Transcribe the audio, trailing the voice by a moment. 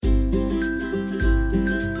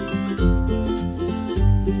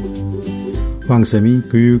왕쌤이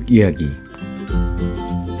교육 이야기.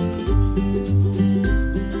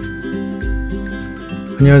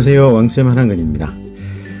 안녕하세요. 왕쌤 한한근입니다.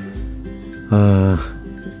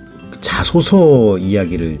 자소서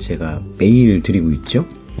이야기를 제가 매일 드리고 있죠.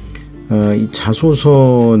 이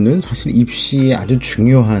자소서는 사실 입시에 아주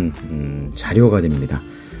중요한 자료가 됩니다.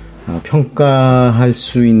 평가할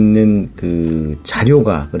수 있는 그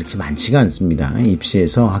자료가 그렇게 많지가 않습니다.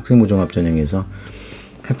 입시에서 학생부 종합전형에서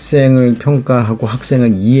학생을 평가하고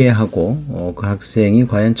학생을 이해하고 그 학생이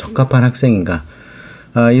과연 적합한 학생인가,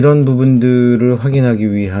 이런 부분들을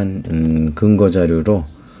확인하기 위한 근거 자료로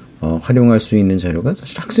활용할 수 있는 자료가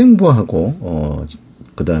사실 학생부하고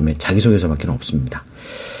그 다음에 자기소개서밖에 없습니다.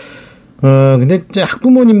 근데 이제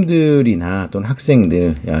학부모님들이나 또는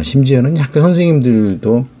학생들, 심지어는 학교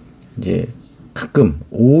선생님들도 이제 가끔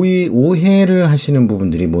오해를 하시는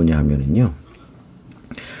부분들이 뭐냐 하면은요,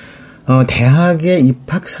 대학의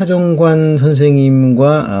입학사정관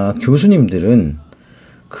선생님과 교수님들은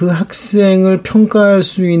그 학생을 평가할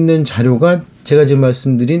수 있는 자료가 제가 지금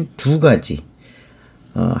말씀드린 두 가지,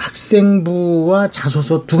 학생부와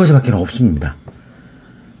자소서 두 가지밖에 없습니다.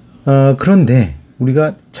 그런데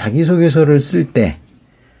우리가 자기소개서를 쓸 때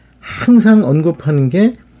항상 언급하는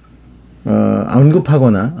게,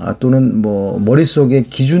 언급하거나 또는 뭐 머릿속에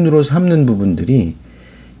기준으로 삼는 부분들이,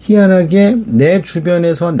 희한하게 내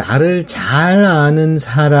주변에서 나를 잘 아는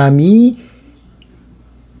사람이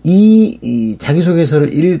이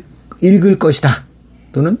자기소개서를 읽을 것이다,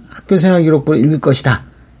 또는 학교생활기록부를 읽을 것이다,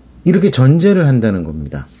 이렇게 전제를 한다는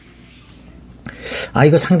겁니다.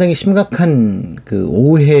 이거 상당히 심각한 그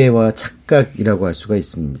오해와 착각이라고 할 수가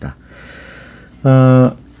있습니다.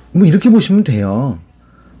 뭐 이렇게 보시면 돼요.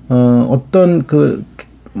 어떤 그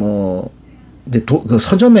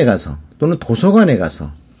서점에 가서 또는 도서관에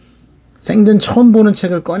가서 생전 처음 보는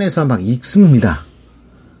책을 꺼내서 막 읽습니다.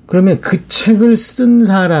 그러면 그 책을 쓴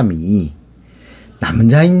사람이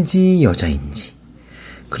남자인지 여자인지,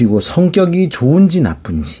 그리고 성격이 좋은지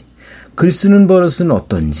나쁜지, 글 쓰는 버릇은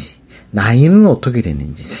어떤지, 나이는 어떻게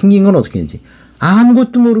됐는지, 생긴 건 어떻게 됐는지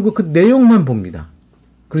아무것도 모르고 그 내용만 봅니다.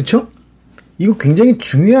 그렇죠? 이거 굉장히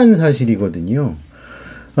중요한 사실이거든요.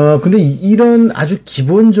 근데 이런 아주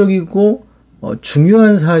기본적이고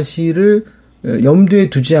중요한 사실을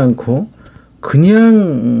염두에 두지 않고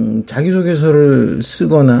그냥 자기소개서를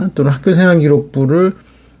쓰거나 또는 학교생활기록부를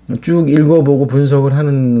쭉 읽어보고 분석을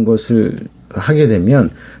하는 것을 하게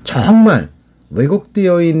되면 정말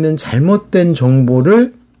왜곡되어 있는 잘못된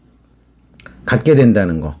정보를 갖게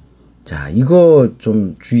된다는 거. 자, 이거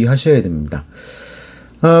좀 주의하셔야 됩니다.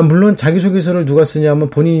 물론 자기소개서를 누가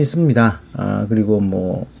쓰냐면 본인이 씁니다. 그리고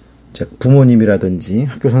뭐 부모님이라든지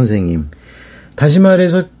학교 선생님, 다시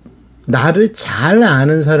말해서 나를 잘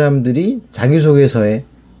아는 사람들이 자기소개서에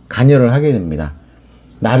관여를 하게 됩니다.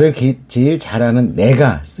 나를 제일 잘 아는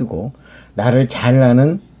내가 쓰고, 나를 잘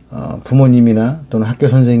아는 부모님이나 또는 학교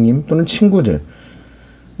선생님 또는 친구들,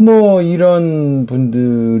 뭐 이런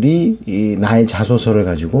분들이 나의 자소서를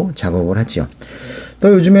가지고 작업을 하죠.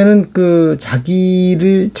 또 요즘에는 그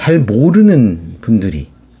자기를 잘 모르는 분들이,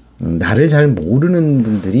 나를 잘 모르는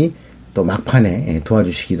분들이 또 막판에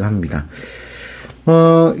도와주시기도 합니다.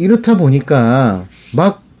 이렇다 보니까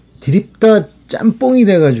막 드립다 짬뽕이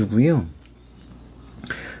돼가지고요,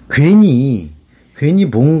 괜히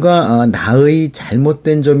뭔가 나의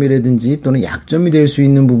잘못된 점이라든지 또는 약점이 될 수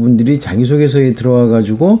있는 부분들이 자기소개서에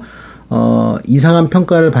들어와가지고 이상한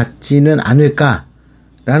평가를 받지는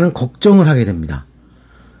않을까라는 걱정을 하게 됩니다.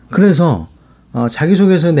 그래서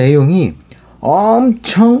자기소개서 내용이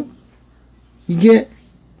엄청, 이게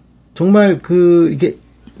정말 이게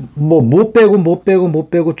못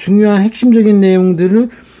빼고 중요한 핵심적인 내용들을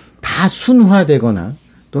다 순화되거나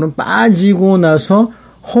또는 빠지고 나서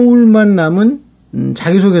허울만 남은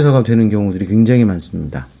자기소개서가 되는 경우들이 굉장히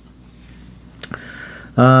많습니다.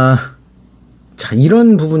 자,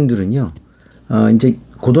 이런 부분들은요, 이제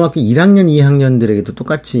고등학교 1학년, 2학년들에게도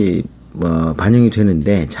똑같이 반영이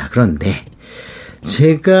되는데, 자, 그런데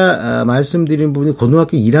제가 말씀드린 부분이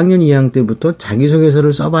고등학교 1학년, 2학년 때부터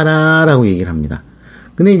자기소개서를 써봐라 라고 얘기를 합니다.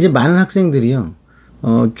 근데 이제 많은 학생들이요,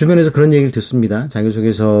 주변에서 그런 얘기를 듣습니다.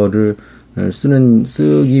 자기소개서를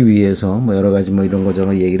쓰기 위해서 뭐 여러 가지 뭐 이런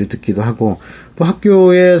거저런 얘기를 듣기도 하고, 또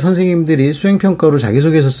학교의 선생님들이 수행평가로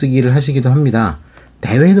자기소개서 쓰기를 하시기도 합니다.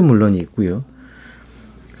 대회도 물론 있고요.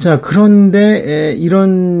 자, 그런데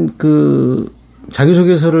이런 그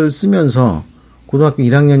자기소개서를 쓰면서 고등학교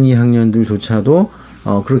 1학년, 2학년들조차도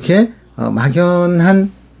그렇게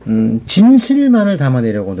막연한 진실만을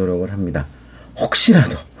담아내려고 노력을 합니다.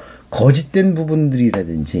 혹시라도 거짓된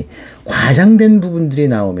부분들이라든지 과장된 부분들이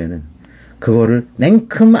나오면은 그거를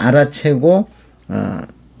냉큼 알아채고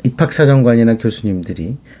입학사정관이나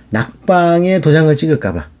교수님들이 낙방에 도장을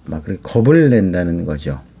찍을까봐 막 그렇게 겁을 낸다는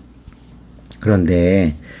거죠.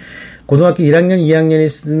 그런데 고등학교 1학년,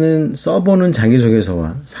 2학년이 써보는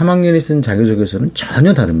자기소개서와 3학년이 쓴 자기소개서는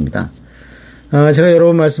전혀 다릅니다. 제가 여러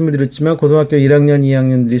번 말씀을 드렸지만 고등학교 1학년,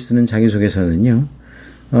 2학년들이 쓰는 자기소개서는요,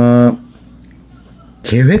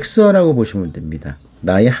 계획서라고 보시면 됩니다.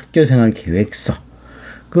 나의 학교생활 계획서.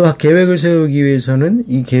 그 계획을 세우기 위해서는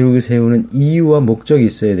이 계획을 세우는 이유와 목적이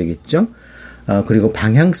있어야 되겠죠. 그리고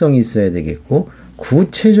방향성이 있어야 되겠고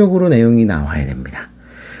구체적으로 내용이 나와야 됩니다.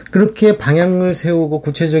 그렇게 방향을 세우고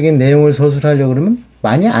구체적인 내용을 서술하려고 그러면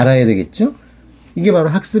많이 알아야 되겠죠. 이게 바로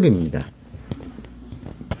학습입니다.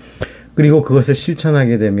 그리고 그것을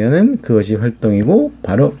실천하게 되면은 그것이 활동이고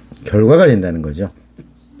바로 결과가 된다는 거죠.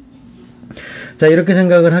 자, 이렇게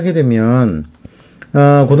생각을 하게 되면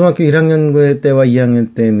고등학교 1학년 때와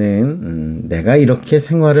 2학년 때는 내가 이렇게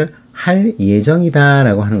생활을 할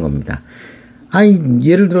예정이다라고 하는 겁니다.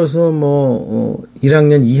 예를 들어서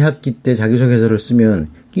 1학년 2학기 때 자기소개서를 쓰면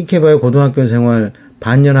끼케봐야 고등학교 생활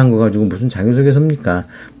반년 한 거 가지고 무슨 자기소개서입니까?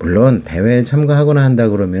 물론 대회에 참가하거나 한다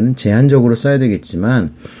그러면 제한적으로 써야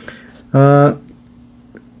되겠지만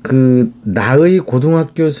나의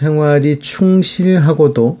고등학교 생활이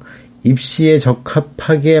충실하고도 입시에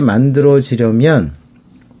적합하게 만들어지려면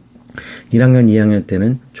 1학년, 2학년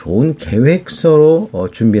때는 좋은 계획서로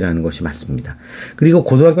준비를 하는 것이 맞습니다. 그리고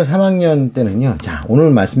고등학교 3학년 때는요. 자, 오늘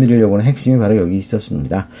말씀드리려고 하는 핵심이 바로 여기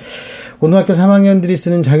있었습니다. 고등학교 3학년들이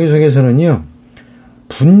쓰는 자기소개서는요.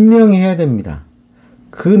 분명해야 됩니다.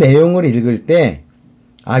 그 내용을 읽을 때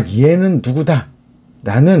얘는 누구다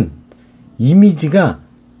라는 이미지가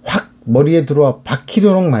확 머리에 들어와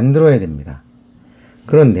박히도록 만들어야 됩니다.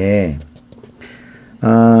 그런데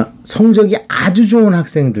성적이 아주 좋은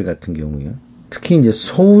학생들 같은 경우요. 특히 이제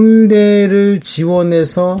서울대를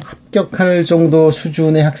지원해서 합격할 정도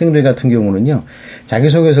수준의 학생들 같은 경우는요.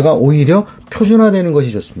 자기소개서가 오히려 표준화되는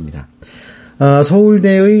것이 좋습니다.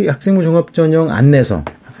 서울대의 학생부 종합전형 안내서,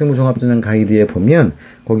 학생부 종합전형 가이드에 보면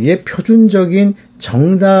거기에 표준적인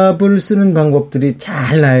정답을 쓰는 방법들이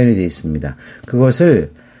잘 나열이 되어 있습니다.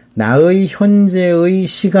 그것을 나의 현재의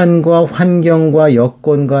시간과 환경과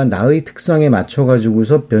여건과 나의 특성에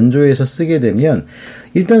맞춰가지고서 변조해서 쓰게 되면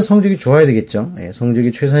일단 성적이 좋아야 되겠죠.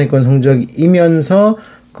 성적이 최상위권 성적이면서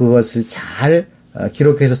그것을 잘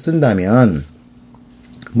기록해서 쓴다면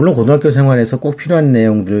물론 고등학교 생활에서 꼭 필요한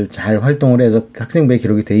내용들을 잘 활동을 해서 학생부에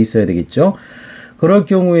기록이 돼 있어야 되겠죠. 그럴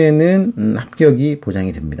경우에는 합격이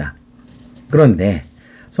보장이 됩니다. 그런데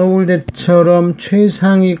서울대처럼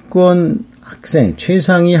최상위권 학생,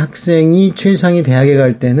 최상위 학생이 최상위 대학에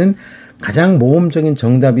갈 때는 가장 모범적인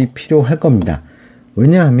정답이 필요할 겁니다.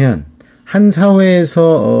 왜냐하면 한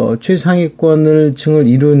사회에서 최상위권을 층을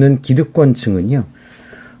이루는 기득권층은요.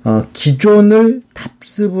 기존을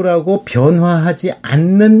답습을 하고 변화하지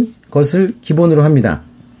않는 것을 기본으로 합니다.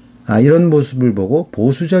 이런 모습을 보고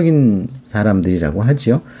보수적인 사람들이라고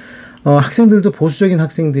하지요. 학생들도 보수적인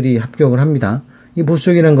학생들이 합격을 합니다. 이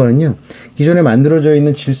보수적이라는 거는요, 기존에 만들어져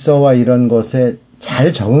있는 질서와 이런 것에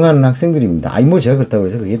잘 적응하는 학생들입니다. 제가 그렇다고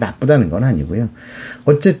해서 그게 나쁘다는 건 아니고요.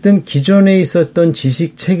 어쨌든 기존에 있었던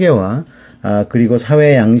지식 체계와 그리고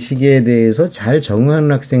사회 양식에 대해서 잘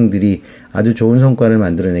적응하는 학생들이 아주 좋은 성과를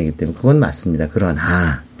만들어내기 때문에 그건 맞습니다.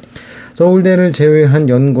 그러나 서울대를 제외한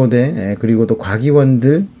연고대 그리고 또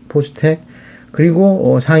과기원들, 포스텍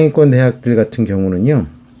그리고 상위권 대학들 같은 경우는요.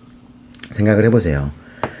 생각을 해보세요.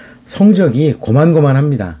 성적이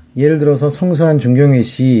고만고만합니다. 예를 들어서 성서한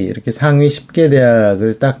중경외시 이렇게 상위 10개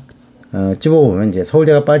대학을 딱 찝어보면 이제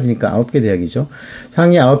서울대가 빠지니까 9개 대학이죠.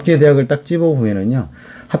 상위 9개 대학을 딱 찝어보면은요.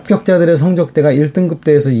 합격자들의 성적대가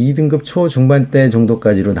 1등급대에서 2등급 초중반대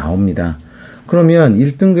정도까지로 나옵니다. 그러면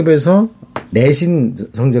 1등급에서 내신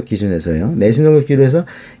성적 기준에서요. 내신 성적 기준에서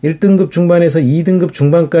 1등급 중반에서 2등급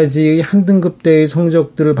중반까지의 한 등급대의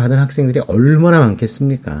성적들을 받은 학생들이 얼마나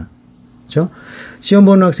많겠습니까? 그렇죠? 시험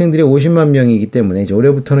보는 학생들이 50만 명이기 때문에 이제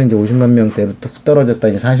올해부터는 이제 50만 명대로 뚝 떨어졌다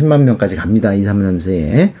이제 40만 명까지 갑니다. 2, 3년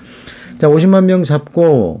새에. 자, 50만 명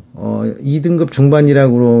잡고 2등급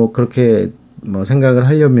중반이라고 그렇게 생각을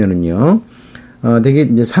하려면은요. 되게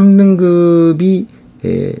이제 3등급이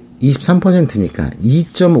 23%니까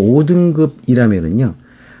 2.5등급이라면은요.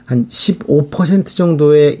 한 15%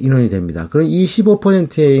 정도의 인원이 됩니다. 그럼 이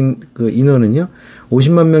 15%의 그 인원은요.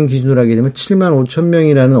 50만 명 기준으로 하게 되면 7만 5천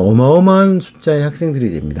명이라는 어마어마한 숫자의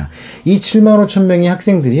학생들이 됩니다. 이 7만 5천 명의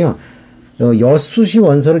학생들이요. 수시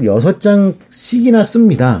원서를 6장씩이나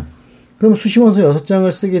씁니다. 그럼 수시 원서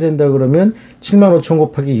 6장을 쓰게 된다 그러면 7만 5천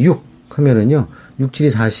곱하기 6 하면은요. 6, 7이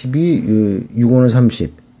 42, 6, 5는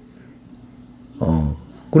 30.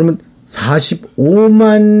 그러면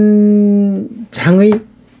 45만 장의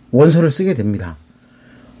원서를 쓰게 됩니다.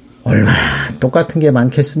 얼마나 똑같은 게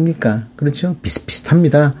많겠습니까? 그렇죠?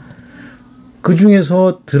 비슷비슷합니다. 그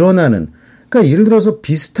중에서 드러나는, 그러니까 예를 들어서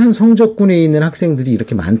비슷한 성적군에 있는 학생들이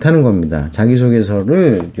이렇게 많다는 겁니다.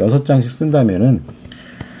 자기소개서를 6장씩 쓴다면은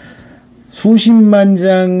수십만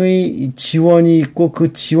장의 지원이 있고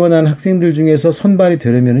그 지원한 학생들 중에서 선발이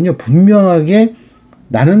되려면은요, 분명하게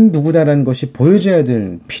나는 누구다라는 것이 보여져야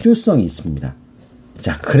될 필요성이 있습니다.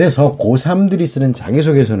 자, 그래서 고3들이 쓰는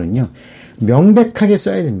자기소개서는요, 명백하게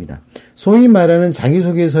써야 됩니다. 소위 말하는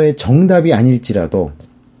자기소개서의 정답이 아닐지라도,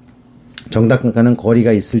 정답과는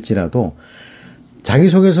거리가 있을지라도,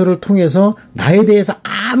 자기소개서를 통해서 나에 대해서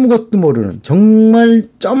아무것도 모르는, 정말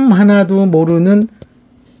점 하나도 모르는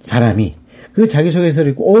사람이 그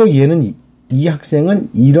자기소개서를 읽고, 얘는 이 학생은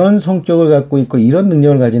이런 성격을 갖고 있고 이런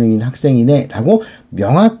능력을 가지는 학생이네 라고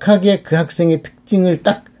명확하게 그 학생의 특징을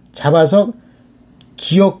딱 잡아서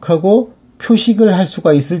기억하고 표식을 할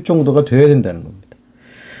수가 있을 정도가 되어야 된다는 겁니다.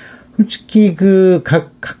 솔직히 그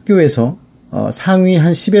각 학교에서 상위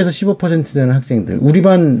한 10에서 15% 되는 학생들, 우리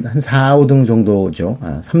반 한 4, 5등 정도죠.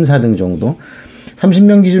 3, 4등 정도.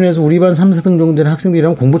 30명 기준에서 우리 반 3, 4등 정도 되는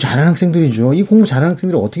학생들이라면 공부 잘하는 학생들이죠. 이 공부 잘하는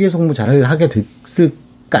학생들이 어떻게 해서 공부 잘 하게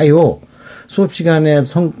됐을까요? 수업 시간에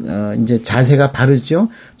이제 자세가 바르죠.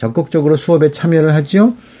 적극적으로 수업에 참여를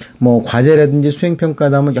하죠. 뭐 과제라든지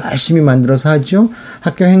수행평가도 하면 열심히 만들어서 하죠.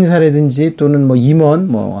 학교 행사라든지 또는 뭐 임원,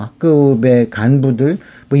 뭐 학급의 간부들,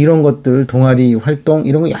 뭐 이런 것들, 동아리 활동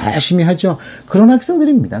이런 거 열심히 하죠. 그런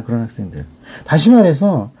학생들입니다. 그런 학생들. 다시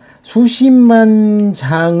말해서 수십만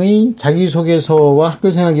장의 자기소개서와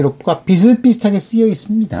학교생활 기록부가 비슷비슷하게 쓰여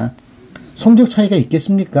있습니다. 성적 차이가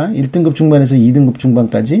있겠습니까? 1등급 중반에서 2등급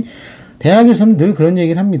중반까지. 대학에서는 늘 그런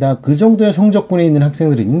얘기를 합니다. 그 정도의 성적군에 있는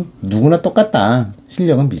학생들은 누구나 똑같다.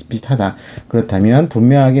 실력은 비슷비슷하다. 그렇다면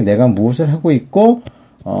분명하게 내가 무엇을 하고 있고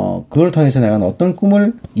그걸 통해서 내가 어떤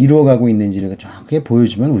꿈을 이루어가고 있는지를 정확하게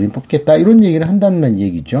보여주면 우리는 뽑겠다. 이런 얘기를 한다는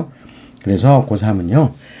얘기죠. 그래서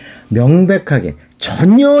고3은요. 명백하게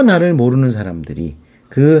전혀 나를 모르는 사람들이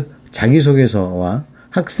그 자기소개서와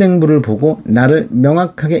학생부를 보고 나를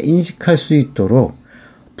명확하게 인식할 수 있도록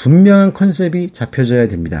분명한 컨셉이 잡혀져야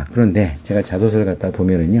됩니다. 그런데 제가 자소서를 갖다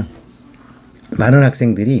보면은요, 많은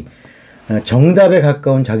학생들이 정답에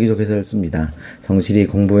가까운 자기소개서를 씁니다. 성실히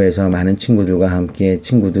공부해서 많은 친구들과 함께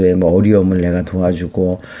친구들의 뭐 어려움을 내가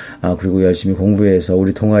도와주고, 그리고 열심히 공부해서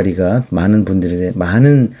우리 동아리가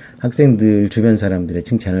많은 학생들, 주변 사람들의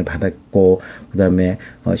칭찬을 받았고, 그 다음에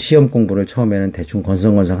시험 공부를 처음에는 대충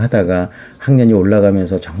건성건성 하다가 학년이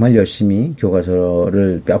올라가면서 정말 열심히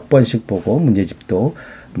교과서를 몇 번씩 보고 문제집도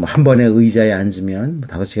뭐 한 번에 의자에 앉으면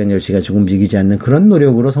 5시간, 10시간씩 움직이지 않는 그런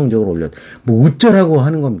노력으로 성적을 뭐 어쩌라고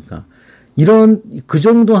하는 겁니까? 그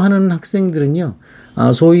정도 하는 학생들은요,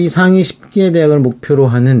 소위 상위 10개 대학을 목표로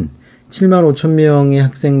하는 7만 5천 명의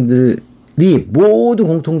학생들이 모두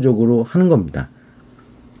공통적으로 하는 겁니다.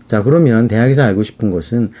 자, 그러면 대학에서 알고 싶은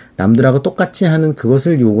것은 남들하고 똑같이 하는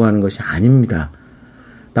그것을 요구하는 것이 아닙니다.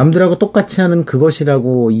 남들하고 똑같이 하는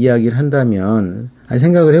그것이라고 이야기를 한다면,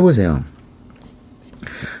 생각을 해보세요.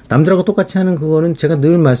 남들하고 똑같이 하는 그거는 제가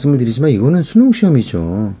늘 말씀을 드리지만 이거는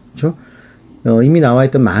수능시험이죠. 그렇죠? 이미 나와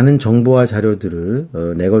있던 많은 정보와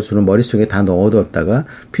자료들을 내 것으로 머릿속에 다 넣어두었다가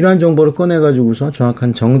필요한 정보를 꺼내가지고서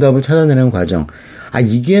정확한 정답을 찾아내는 과정.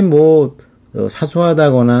 이게 뭐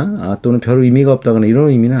사소하다거나 또는 별 의미가 없다거나 이런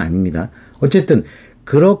의미는 아닙니다. 어쨌든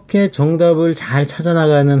그렇게 정답을 잘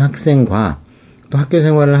찾아나가는 학생과 또 학교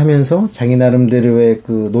생활을 하면서 자기 나름대로의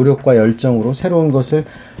그 노력과 열정으로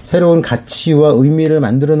새로운 가치와 의미를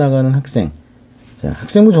만들어 나가는 학생. 자,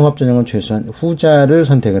 학생부 종합전형은 최소한 후자를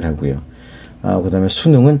선택을 하고요. 그 다음에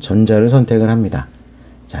수능은 전자를 선택을 합니다.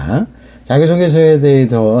 자, 자기소개서에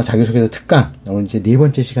대해서 자기소개서 특강. 오늘 이제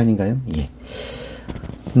 4번째 시간인가요? 예.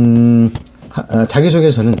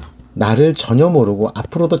 자기소개서는 나를 전혀 모르고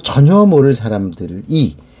앞으로도 전혀 모를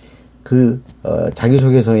사람들이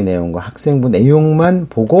자기소개서의 내용과 학생부 내용만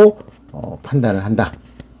보고 판단을 한다.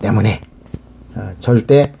 때문에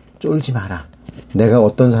절대 쫄지 마라. 내가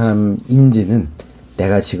어떤 사람인지는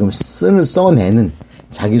내가 지금 써내는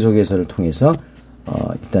자기소개서를 통해서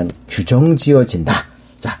일단 규정지어진다.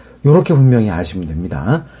 자, 요렇게 분명히 아시면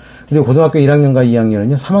됩니다. 그리고 고등학교 1학년과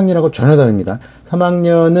 2학년은요, 3학년하고 전혀 다릅니다.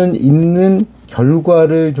 3학년은 있는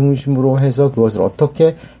결과를 중심으로 해서 그것을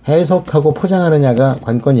어떻게 해석하고 포장하느냐가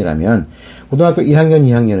관건이라면, 고등학교 1학년,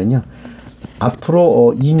 2학년은요,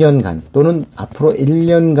 앞으로 2년간 또는 앞으로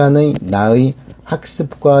 1년간의 나의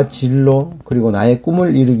학습과 진로, 그리고 나의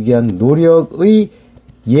꿈을 이루기 위한 노력의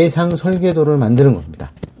예상 설계도를 만드는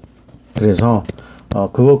겁니다. 그래서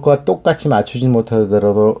그것과 똑같이 맞추진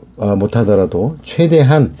못하더라도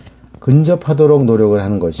최대한 근접하도록 노력을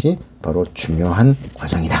하는 것이 바로 중요한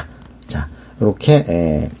과정이다. 자,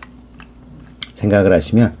 이렇게 생각을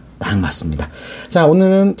하시면 딱 맞습니다. 자,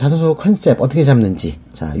 오늘은 자소서 컨셉 어떻게 잡는지,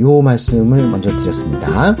 자, 요 말씀을 먼저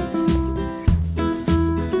드렸습니다.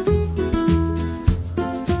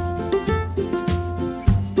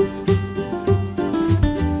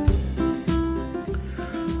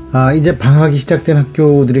 이제 방학이 시작된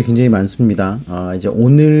학교들이 굉장히 많습니다. 이제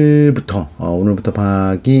오늘부터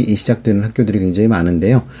방학이 시작되는 학교들이 굉장히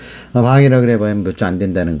많은데요. 방학이라 그래봐야 몇 주 안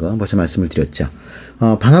된다는 거 벌써 말씀을 드렸죠.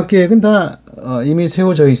 방학 계획은 다 이미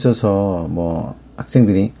세워져 있어서 뭐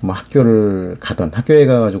학생들이 뭐 학교를 가던 학교에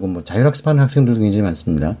가가지고 뭐 자율학습하는 학생들도 굉장히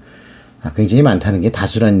많습니다. 굉장히 많다는 게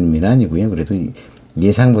다수라는 의미는 아니고요. 그래도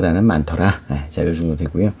예상보다는 많더라. 자, 이 정도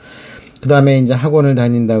되고요. 그 다음에 이제 학원을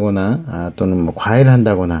다닌다거나, 또는 뭐 과외를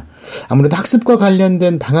한다거나, 아무래도 학습과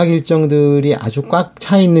관련된 방학 일정들이 아주 꽉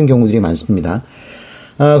차 있는 경우들이 많습니다.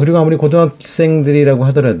 그리고 아무리 고등학생들이라고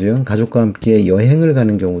하더라도요, 가족과 함께 여행을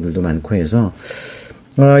가는 경우들도 많고 해서,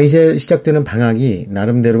 이제 시작되는 방학이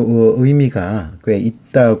나름대로 의미가 꽤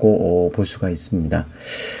있다고 볼 수가 있습니다.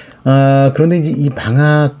 그런데 이제 이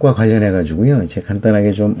방학과 관련해가지고요, 제가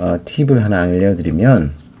간단하게 좀 팁을 하나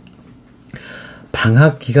알려드리면,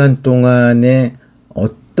 방학 기간 동안에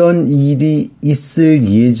어떤 일이 있을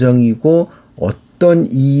예정이고 어떤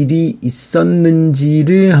일이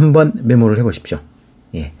있었는지를 한번 메모를 해보십시오.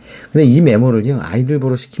 예. 근데 이 메모를요, 아이들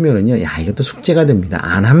보러 시키면은요, 야, 이것도 숙제가 됩니다.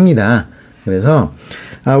 안 합니다. 그래서,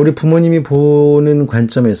 우리 부모님이 보는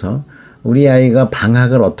관점에서 우리 아이가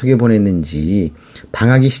방학을 어떻게 보냈는지,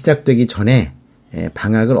 방학이 시작되기 전에,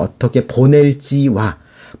 방학을 어떻게 보낼지와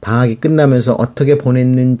방학이 끝나면서 어떻게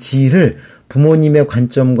보냈는지를 부모님의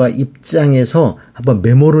관점과 입장에서 한번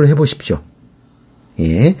메모를 해보십시오.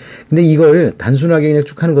 예. 근데 이걸 단순하게 그냥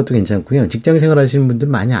쭉 하는 것도 괜찮고요. 직장 생활 하시는 분들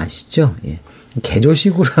많이 아시죠? 예.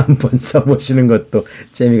 개조식으로 한번 써보시는 것도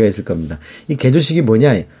재미가 있을 겁니다. 이 개조식이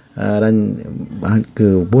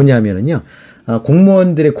뭐냐면은요,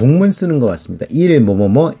 공무원들의 공문 쓰는 것 같습니다. 1,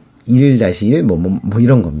 1-1, 뭐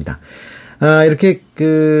이런 겁니다. 이렇게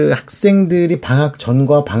학생들이 방학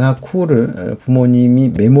전과 방학 후를 부모님이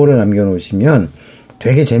메모를 남겨놓으시면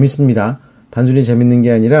되게 재밌습니다. 단순히 재밌는 게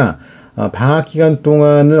아니라, 방학 기간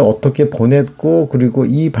동안을 어떻게 보냈고, 그리고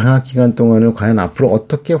이 방학 기간 동안을 과연 앞으로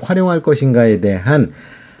어떻게 활용할 것인가에 대한,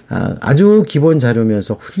 아주 기본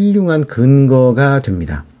자료면서 훌륭한 근거가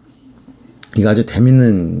됩니다. 이거 아주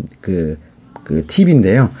재밌는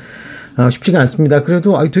팁인데요. 쉽지가 않습니다.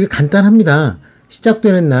 그래도 되게 간단합니다.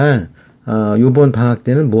 시작되는 날, 요번 방학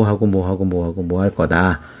때는 뭐 할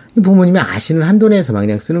거다. 부모님이 아시는 한도 내에서 막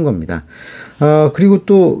그냥 쓰는 겁니다. 그리고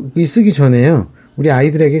또, 쓰기 전에요, 우리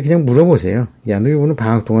아이들에게 그냥 물어보세요. 야, 너 이번에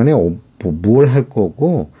방학 동안에 뭘 할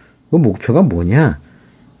거고, 그 목표가 뭐냐?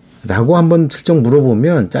 라고 한번 슬쩍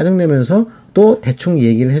물어보면 짜증내면서 또 대충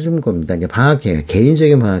얘기를 해준 겁니다. 이게 방학 계획,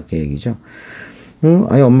 개인적인 방학 계획이죠.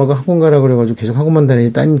 아니, 엄마가 학원 가라 그래가지고 계속 학원만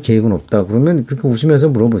다니지 딴 계획은 없다. 그러면 그렇게 웃으면서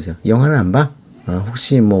물어보세요. 영화는 안 봐?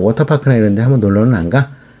 혹시 뭐 워터파크나 이런 데 한번 놀러는 안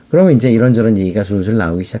가? 그러면 이제 이런저런 얘기가 술술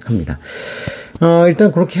나오기 시작합니다.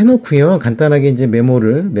 일단 그렇게 해놓고요. 간단하게 이제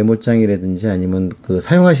메모장이라든지 아니면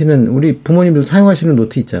사용하시는, 우리 부모님들 사용하시는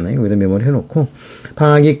노트 있잖아요. 거기다 메모를 해놓고,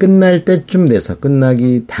 방학이 끝날 때쯤 돼서,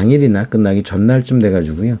 끝나기 당일이나 끝나기 전날쯤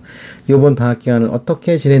돼가지고요. 요번 방학 기간을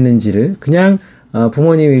어떻게 지냈는지를 그냥,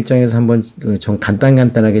 부모님 입장에서 한번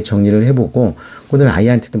간단하게 정리를 해보고, 그 다음에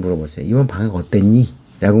아이한테도 물어보세요. 이번 방학 어땠니?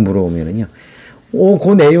 라고 물어보면은요.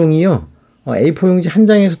 그 내용이요. A4 용지 한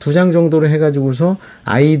장에서 2장 정도로 해가지고서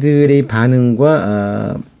아이들의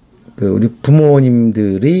반응과, 우리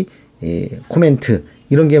부모님들의 코멘트,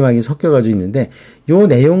 이런 게 막 섞여가지고 있는데, 요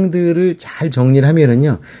내용들을 잘 정리를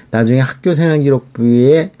하면은요, 나중에 학교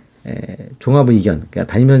생활기록부에 종합의견,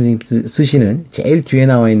 그러니까 담임선생님 쓰시는 제일 뒤에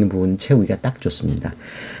나와 있는 부분 채우기가 딱 좋습니다.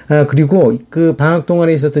 그리고 방학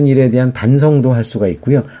동안에 있었던 일에 대한 반성도 할 수가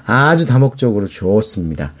있고요. 아주 다목적으로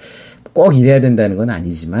좋습니다. 꼭 이래야 된다는 건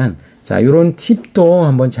아니지만, 자, 요런 팁도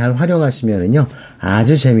한번 잘 활용하시면은요,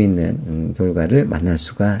 아주 재미있는 결과를 만날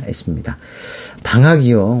수가 있습니다.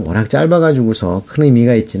 방학이요, 워낙 짧아가지고서 큰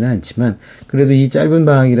의미가 있지는 않지만, 그래도 이 짧은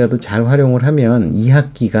방학이라도 잘 활용을 하면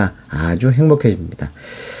 2학기가 아주 행복해집니다.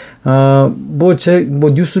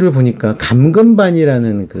 뉴스를 보니까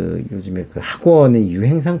감금반이라는 요즘에 학원의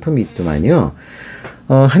유행 상품이 있더만요.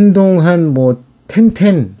 한동안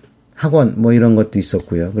텐텐 학원, 이런 것도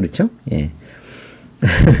있었고요. 그렇죠? 예.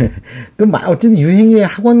 어쨌든 유행의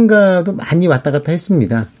학원가도 많이 왔다 갔다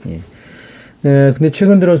했습니다. 예. 근데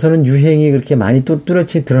최근 들어서는 유행이 그렇게 많이 또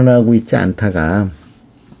뚜렷이 드러나고 있지 않다가,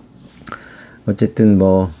 어쨌든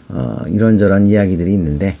이런저런 이야기들이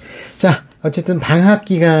있는데, 자, 어쨌든 방학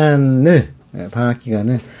기간을 방학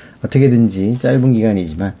기간을 어떻게든지 짧은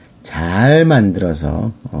기간이지만 잘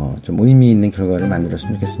만들어서 좀 의미 있는 결과를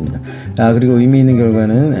만들었으면 좋겠습니다. 그리고 의미 있는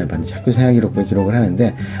결과는 반드시 학교 생활기록부에 기록을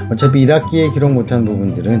하는데 어차피 1학기에 기록 못한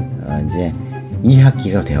부분들은 이제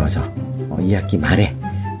 2학기가 되어서 2학기 말에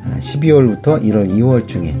 12월부터 1월, 2월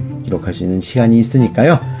중에 기록할 수 있는 시간이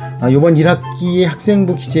있으니까요. 이번 1학기에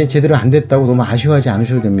학생부 기재 제대로 안 됐다고 너무 아쉬워하지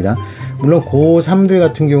않으셔도 됩니다. 물론 고3들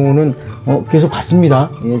같은 경우는 계속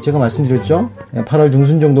받습니다. 제가 말씀드렸죠. 8월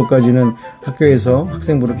중순 정도까지는 학교에서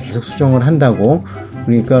학생부를 계속 수정을 한다고.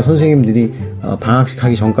 그러니까 선생님들이 방학식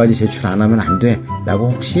하기 전까지 제출 안 하면 안 돼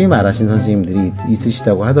라고 혹시 말하신 선생님들이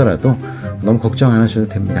있으시다고 하더라도 너무 걱정 안 하셔도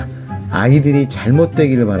됩니다. 아이들이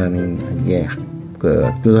잘못되기를 바라는 게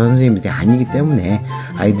교사 선생님들이 아니기 때문에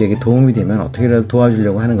아이들에게 도움이 되면 어떻게라도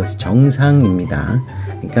도와주려고 하는 것이 정상입니다.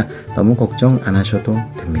 그러니까 너무 걱정 안 하셔도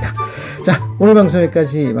됩니다. 자, 오늘 방송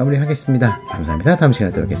여기까지 마무리하겠습니다. 감사합니다. 다음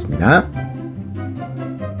시간에 또 뵙겠습니다.